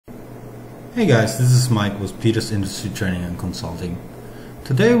Hey guys, this is Mike with Peters Industry Training and Consulting.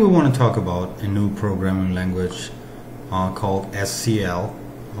 Today we want to talk about a new programming language called SCL.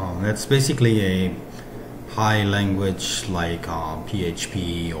 That's basically a high language like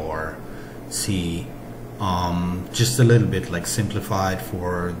PHP or C, just a little bit like simplified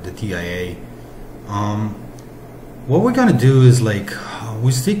for the TIA. What we're gonna do is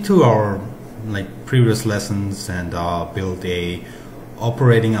we stick to our previous lessons and build a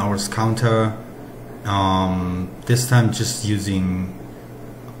operating hours counter, this time just using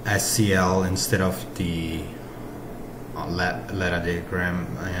SCL instead of the letter diagram,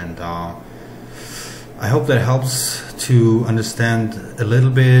 and I hope that helps to understand a little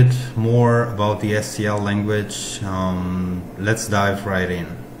bit more about the SCL language. Let's dive right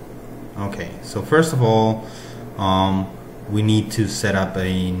in. Okay, so first of all, we need to set up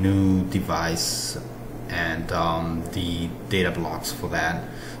a new device and the data blocks for that.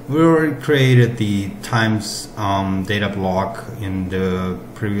 We already created the times data block in the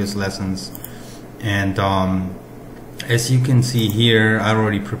previous lessons, and as you can see here, I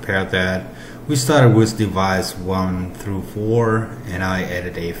already prepared that. We started with device 1 through 4, and I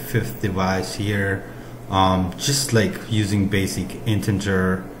added a 5th device here, just like using basic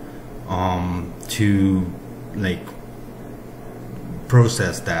integer to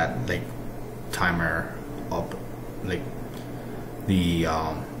process that timer up,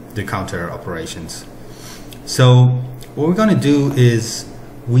 the counter operations. So what we're going to do is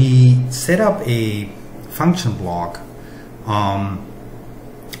we set up a function block.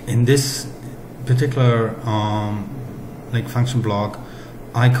 In this particular function block,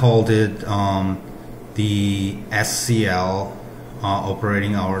 I called it the SCL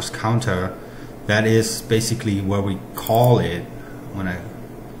operating hours counter. That is basically where we call it when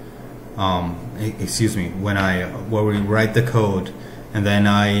where we write the code, and then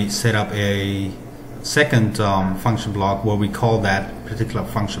I set up a second function block where we call that particular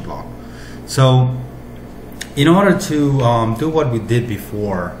function block. So in order to do what we did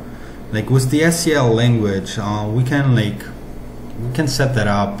before, with the SCL language, we can set that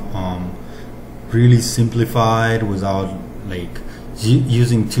up really simplified without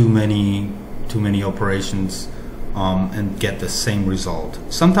using too many operations and get the same result.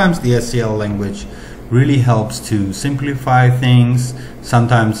 Sometimes the SCL language really helps to simplify things.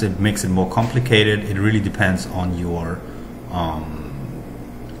 Sometimes it makes it more complicated. It really depends on your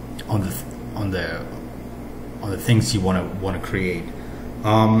on the things you want to create.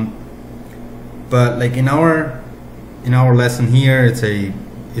 But in our lesson here, it's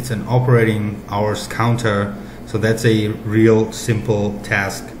an operating hours counter. So that's a real simple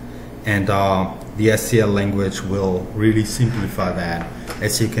task, and the SCL language will really simplify that,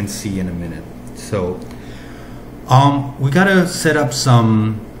 as you can see in a minute. So we gotta set up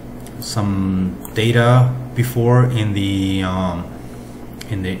some data before in the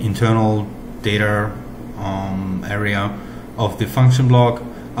internal data area of the function block.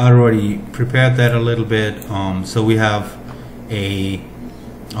 I already prepared that a little bit. So we have a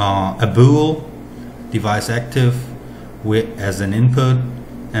bool device active as an input,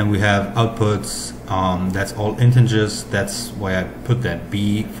 and we have outputs, that's all integers. That's why I put that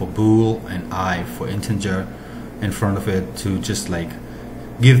B for bool and I for integer in front of it, to just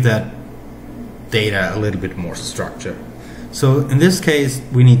give that data a little bit more structure. So in this case,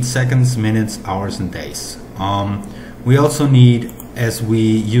 we need seconds, minutes, hours, and days. We also need, as we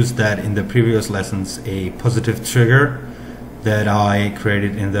used that in the previous lessons, a positive trigger that I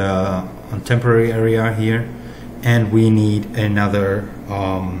created in the temporary area here, and we need another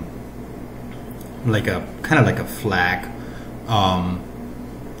kind of like a flag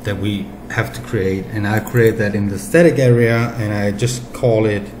that we have to create, and I create that in the static area, and I just call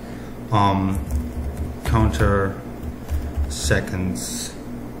it counter seconds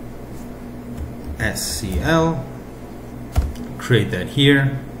SCL. Create that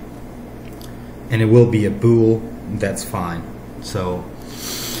here, and it will be a bool. That's fine. So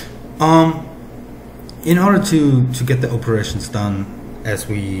in order to get the operations done as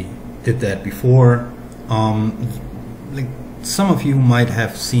we did that before, some of you might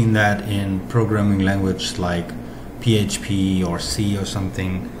have seen that in programming language like PHP or C or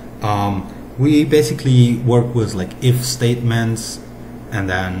something. We basically work with if statements, and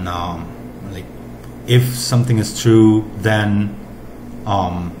then if something is true, then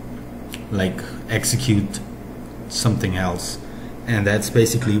execute something else, and that's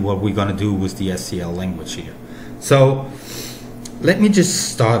basically what we're gonna do with the SCL language here. So let me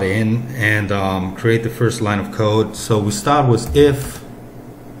just start in and create the first line of code. So we start with if,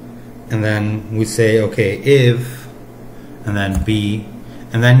 and then we say okay, if, and then B,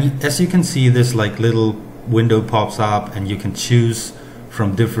 And then as you can see, this like little window pops up, and you can choose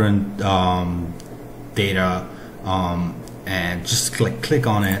from different data, and just click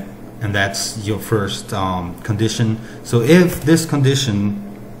on it, and that's your first condition. So if this condition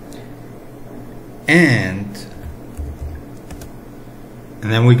and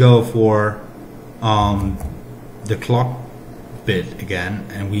then we go for the clock bit again,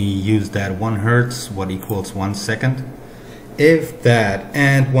 and we use that 1 Hertz, what equals 1 second. If that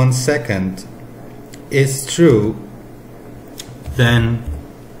and 1 second is true, then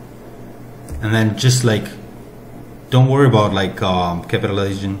just like don't worry about like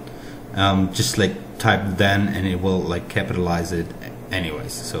capitalization, just like type then and it will like capitalize it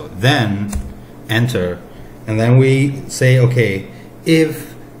anyways. So then enter, and then we say okay,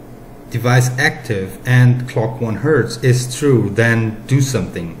 if device active and clock 1 Hertz is true, then do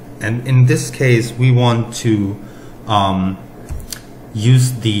something. And in this case we want to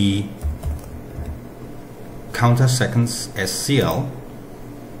use the counter seconds SCL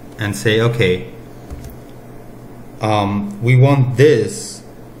and say okay, we want this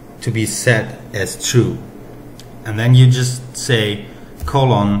to be set as true, and then you just say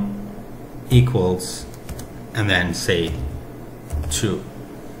colon equals and then say true,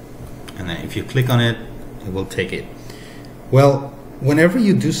 and then if you click on it, it will take it. Well, whenever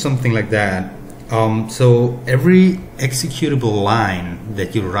you do something like that, so every executable line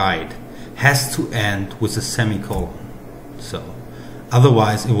that you write has to end with a semicolon. So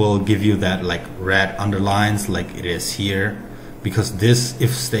otherwise it will give you that like red underlines like it is here, because this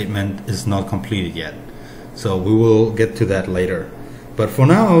if statement is not completed yet. So we will get to that later. But for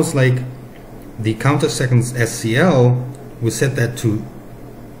now, it's like the counter seconds SCL, we set that to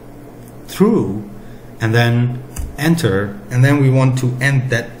true, and then enter, and then we want to end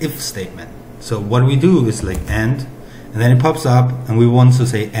that if statement. So what we do is like end, and then it pops up, and we want to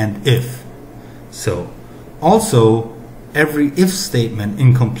say end if. So also every if statement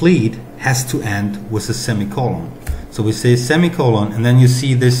incomplete has to end with a semicolon. So we say semicolon, and then you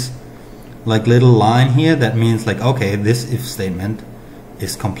see this like little line here that means like okay, this if statement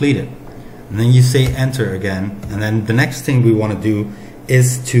is completed. And then you say enter again, and then the next thing we want to do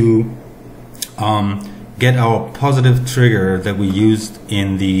is to get our positive trigger that we used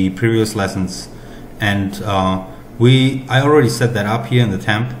in the previous lessons, and I already set that up here in the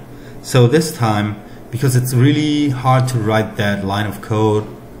temp. So this time, because it's really hard to write that line of code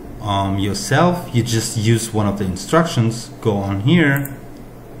yourself, you just use one of the instructions. Go on here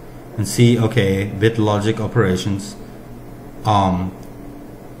and see okay, bit logic operations,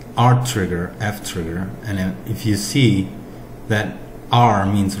 R trigger, F trigger, and then if you see that R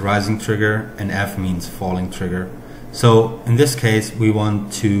means rising trigger and F means falling trigger. So in this case we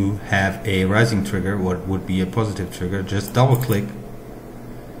want to have a rising trigger, what would be a positive trigger. Just double click,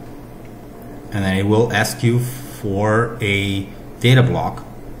 and then it will ask you for a data block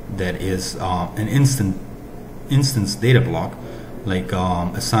that is an instance data block, like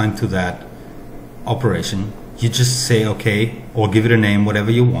assigned to that operation. You just say okay, or give it a name,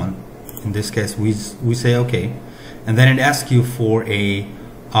 whatever you want. In this case we say okay, and then it asks you for a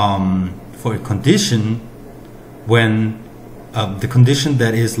condition when the condition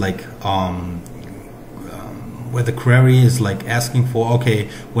that is like where the query is like asking for okay,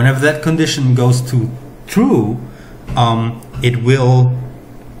 whenever that condition goes to true, it will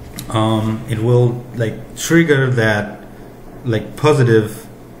like trigger that like positive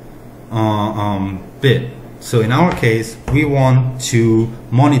bit. So in our case we want to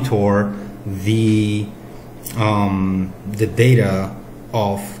monitor the data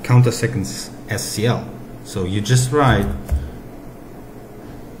of counter seconds SCL. So you just write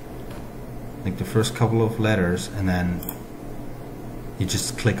like the first couple of letters, and then you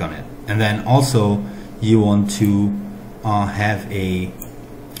just click on it. And then also you want to have a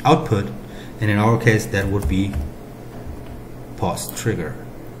output, and in our case that would be pause trigger,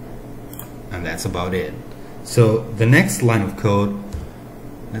 and that's about it. So the next line of code,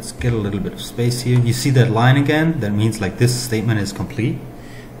 let's get a little bit of space here. You see that line again? That means like this statement is complete.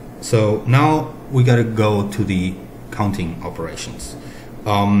 So now we gotta go to the counting operations.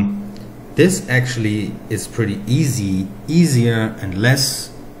 This actually is pretty easier and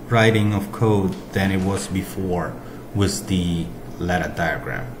less writing of code than it was before with the ladder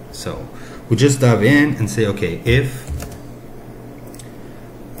diagram. So we just dive in and say okay, if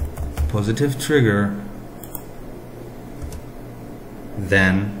positive trigger,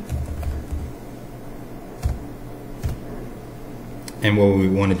 then, and what we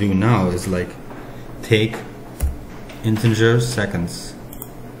want to do now is like take integer seconds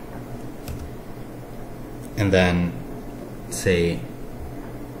and then say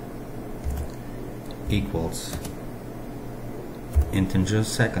equals integer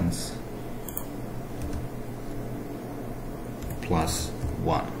seconds plus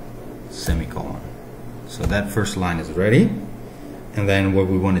 1 semicolon. So that first line is ready, and then what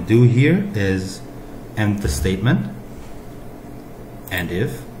we want to do here is end the statement, and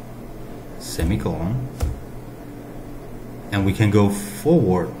if semicolon, and we can go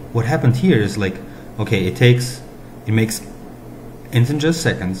forward. What happened here is like, okay, it makes integer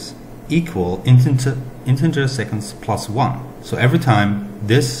seconds equal integer seconds plus 1. So every time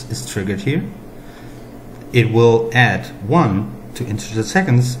this is triggered here, it will add 1 to integer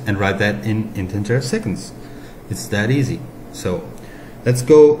seconds and write that in integer seconds. It's that easy. So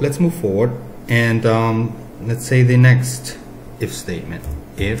let's move forward, and let's say the next if statement.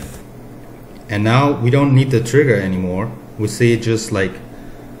 If, and now we don't need the trigger anymore. We say just like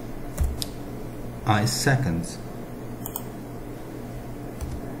I seconds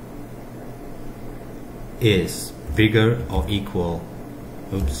is bigger or equal,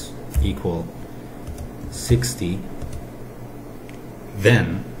 equal 60,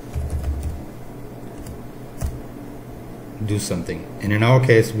 then do something. And in our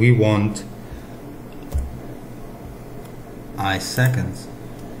case, we want I seconds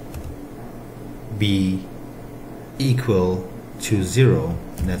be equal to 0.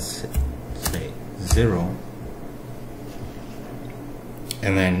 Let's say 0,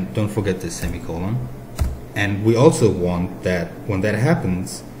 and then don't forget the semicolon. And we also want that when that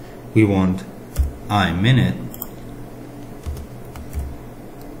happens, we want I minute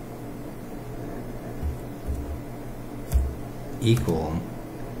equal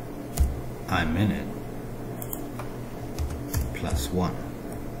I minute plus 1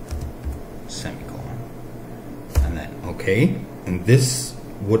 semicolon, and then okay, and this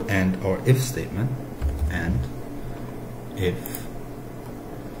would end our if statement, and if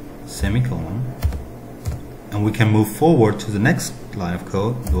semicolon, and we can move forward to the next line of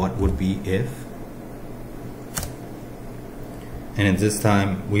code. What would be if, and at this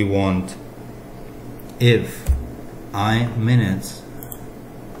time we want if I minutes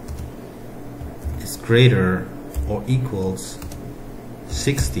is greater or equals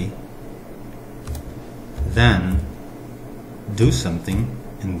 60, then do something.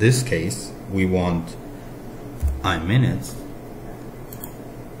 In this case, we want I minutes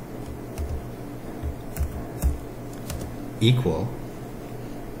equal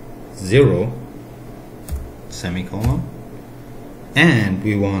 0 semicolon, and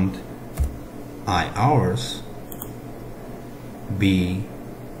we want I hours be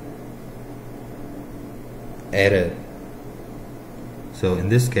added. So in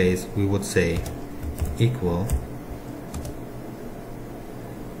this case, we would say equal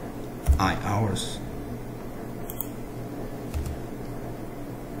I hours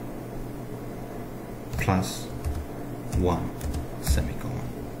plus 1 semicolon.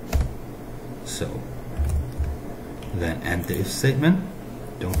 So then end the if statement.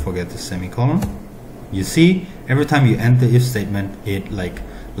 Don't forget the semicolon. You see, every time you end the if statement, it like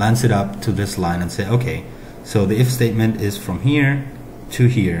lines it up to this line and say, okay, so the if statement is from here to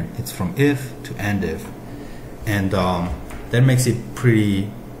here. It's from if to end if, and that makes it pretty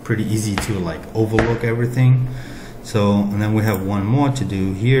easy to like overlook everything. So, and then we have one more to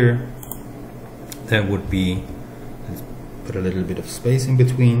do here. That would be, let's put a little bit of space in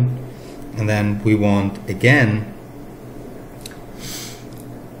between, and then we want again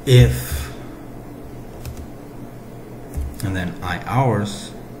if, and then I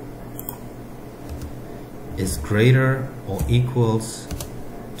hours is greater or equals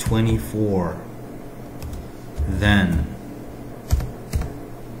 24, then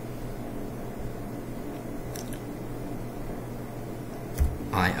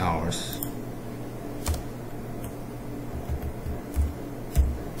I hours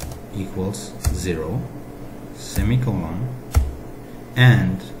equals 0 semicolon,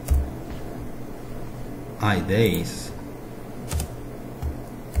 and I days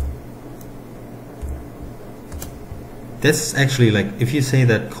that's actually like, if you say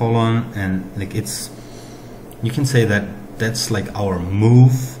that colon and like it's, you can say that that's like our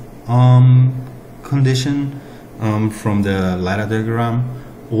move condition from the ladder diagram,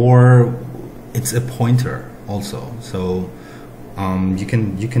 or it's a pointer also. So you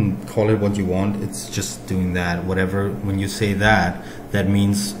can call it what you want. It's just doing that, whatever. When you say that, that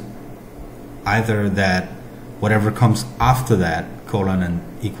means either that whatever comes after that colon and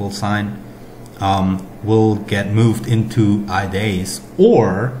equal sign will get moved into I days,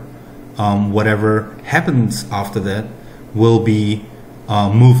 or whatever happens after that will be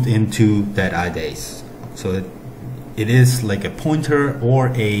moved into that I days. So it is like a pointer or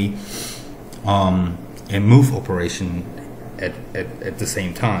a a move operation at the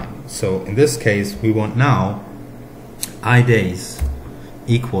same time. So in this case, we want now iDays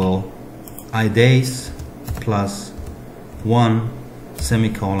equal iDays plus 1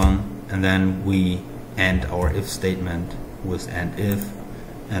 semicolon, and then we end our if statement with end if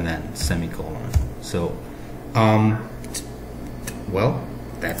and then semicolon. So well,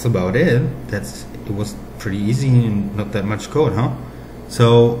 that's about it. It was pretty easy and not that much code, huh?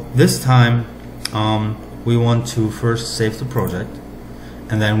 So this time we want to first save the project,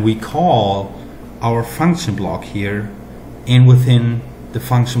 and then we call our function block here, and within the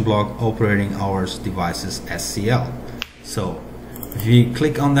function block operating hours devices SCL. So if you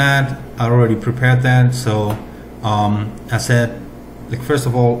click on that, I already prepared that. So I said, like, first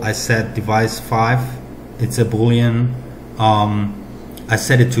of all, I set device 5, it's a boolean. I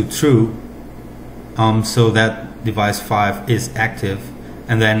set it to true, so that device 5 is active,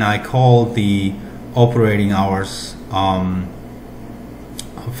 and then I call the operating hours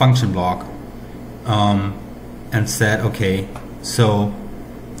function block and said, okay, so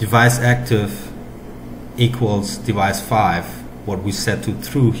device active equals device 5, what we set to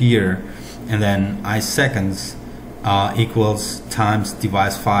true here, and then I seconds equals times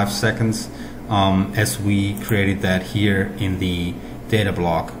device 5 seconds, as we created that here in the data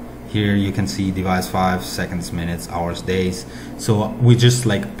block. Here you can see device 5 seconds, minutes, hours, days. So we just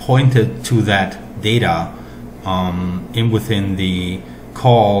like pointed to that data within the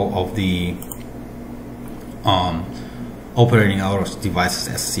call of the operating hours devices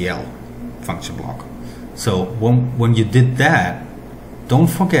SCL function block. So when you did that, don't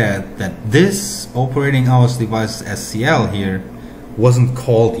forget that this operating hours devices SCL here wasn't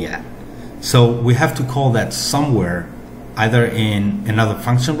called yet. So we have to call that somewhere, either in another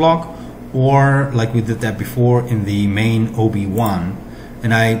function block or like we did that before in the main OB1,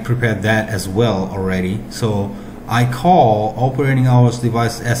 and I prepared that as well already. So I call operating hours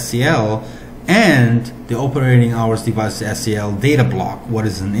device SCL and the operating hours device SCL data block, what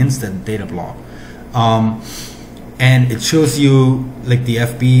is an instant data block, and it shows you like the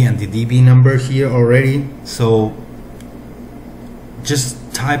FB and the DB number here already. So just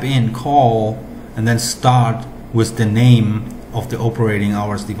type in call and then start with the name of the operating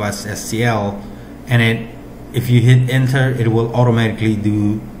hours device SCL, and if you hit enter, it will automatically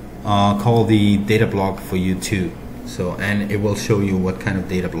do call the data block for you too. So, and it will show you what kind of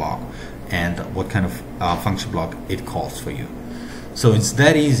data block and what kind of function block it calls for you. So it's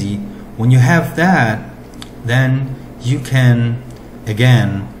that easy. When you have that, then you can,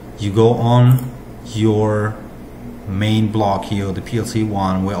 again, you go on your main block here, the PLC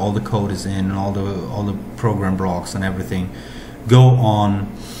one, where all the code is in and all the program blocks and everything. Go on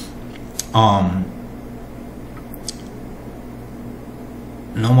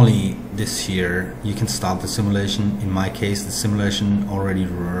normally this here you can start the simulation. In my case, the simulation already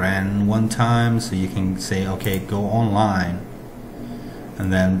ran one time, so you can say, okay, go online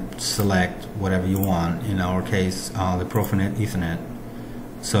and then select whatever you want. In our case, the Profinet Ethernet.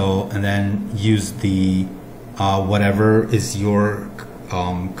 So, and then use the whatever is your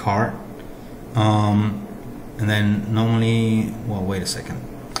card, and then normally, well, wait a second,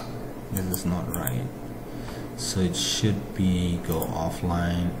 this is not right, so it should be go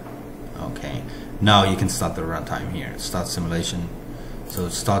offline. Okay, now you can start the runtime here, start simulation. So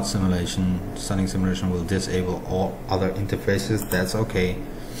start simulation, starting simulation will disable all other interfaces, that's okay.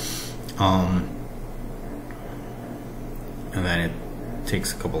 And then it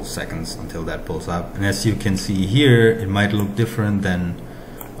takes a couple of seconds until that pulls up, and as you can see here, it might look different than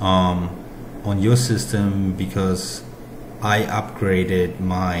on your system, because I upgraded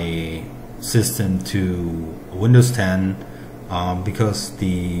my system to Windows 10 because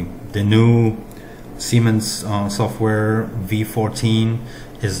the new Siemens software V14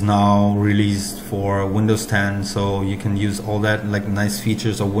 is now released for Windows 10, so you can use all that like nice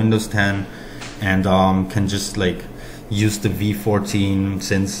features of Windows 10 and can just like use the V14,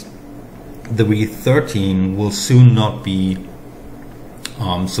 since the V13 will soon not be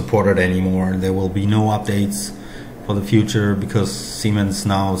supported anymore. There will be no updates for the future because Siemens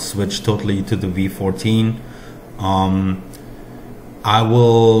now switched totally to the V14.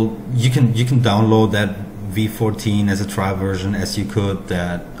 You can download that V14 as a trial version, as you could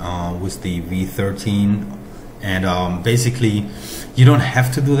that with the V13, and basically you don't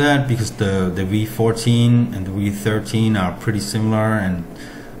have to do that because the V14 and the V13 are pretty similar, and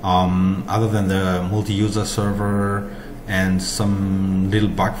other than the multi-user server and some little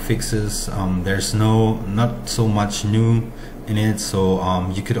bug fixes. There's not so much new in it,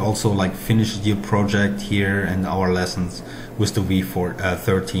 so you could also like finish your project here and our lessons with the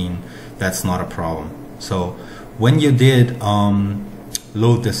V13. That's not a problem. So when you did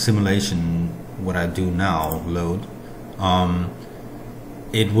load the simulation, what I do now, load,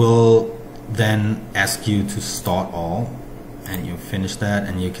 it will then ask you to start all, and you finish that,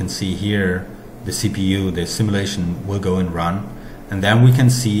 and you can see here the CPU, the simulation will go and run, and then we can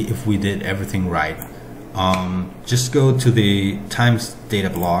see if we did everything right. Just go to the times data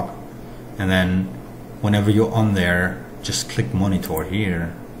block, and then whenever you're on there, just click monitor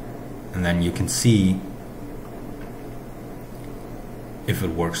here, and then you can see if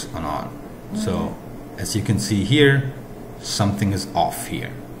it works or not. So as you can see here, something is off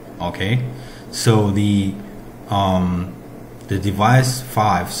here. Okay, so the device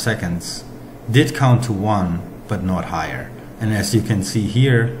 5 seconds did count to 1 but not higher, and as you can see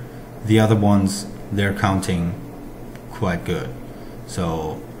here, the other ones, they're counting quite good.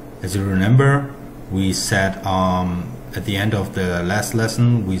 So as you remember, we set at the end of the last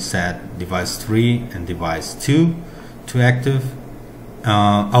lesson, we set device 3 and device 2 to active.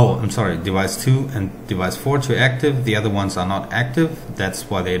 Device 2 and device 4 to active. The other ones are not active. That's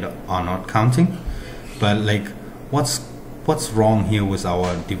why they are not counting. But like, what's wrong here with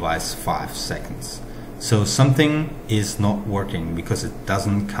our device 5 seconds? So something is not working because it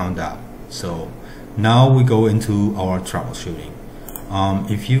doesn't count up. So now we go into our troubleshooting.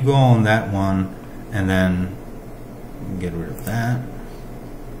 If you go on that one and then get rid of that,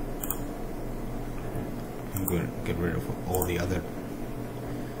 I'm going to get rid of all the other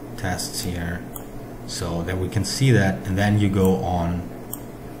tests here, so that we can see that, and then you go on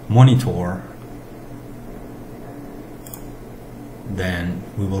monitor, then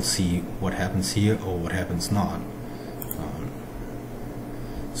we will see what happens here or what happens not.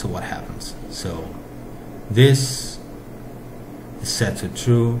 So what happens? So this is set to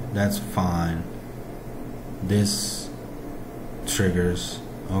true, that's fine. This triggers,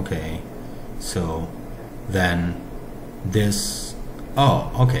 okay. So then this,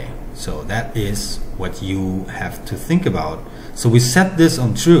 oh, okay, so that is what you have to think about. So we set this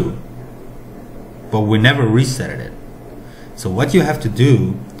on true, but we never reset it. So what you have to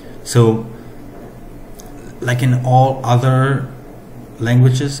do, so like in all other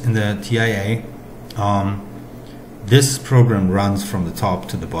languages in the TIA, this program runs from the top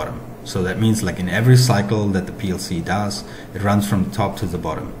to the bottom. So that means like in every cycle that the PLC does, it runs from the top to the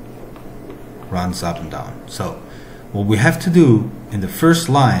bottom, runs up and down. So what we have to do in the first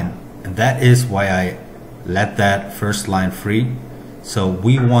line, and that is why I let that first line free, so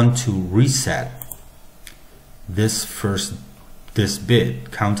we want to reset this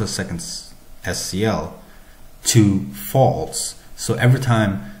bit, counter seconds SCL, to false. So every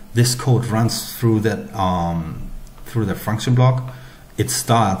time this code runs through that function block, it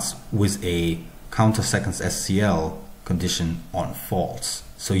starts with a counter seconds SCL condition on false.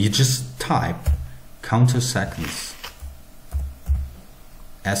 So you just type counter seconds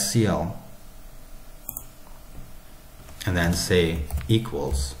SCL and then say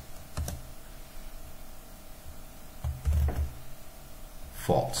equals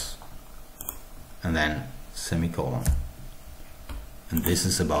false and then semicolon, and this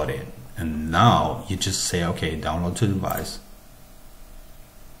is about it. And now you just say, okay, download to device,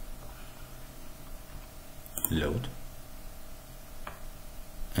 load,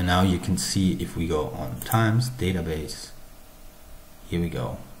 and now you can see if we go on times database, here we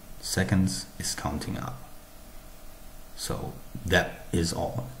go, seconds is counting up. So that is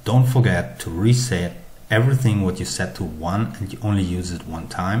all. Don't forget to reset everything what you set to 1 and you only use it one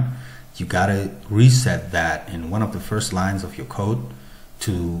time. You gotta reset that in one of the first lines of your code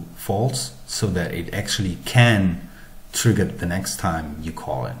to false so that it actually can trigger the next time you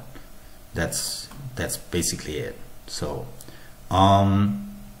call it. That's basically it. So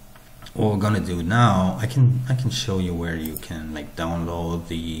what we're gonna do now, I can show you where you can like download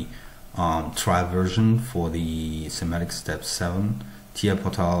the trial version for the Semantic Step 7 TIA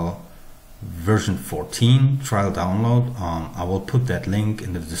Portal version 14 trial download. I will put that link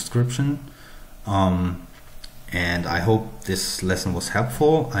in the description, and I hope this lesson was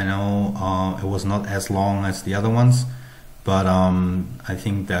helpful. I know it was not as long as the other ones, but I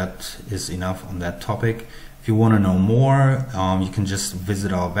think that is enough on that topic. If you want to know more, you can just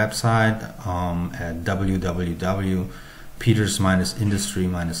visit our website at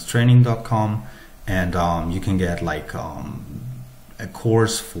www.peters-industry-training.com, and you can get like a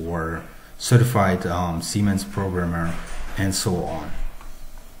course for certified Siemens programmer and so on.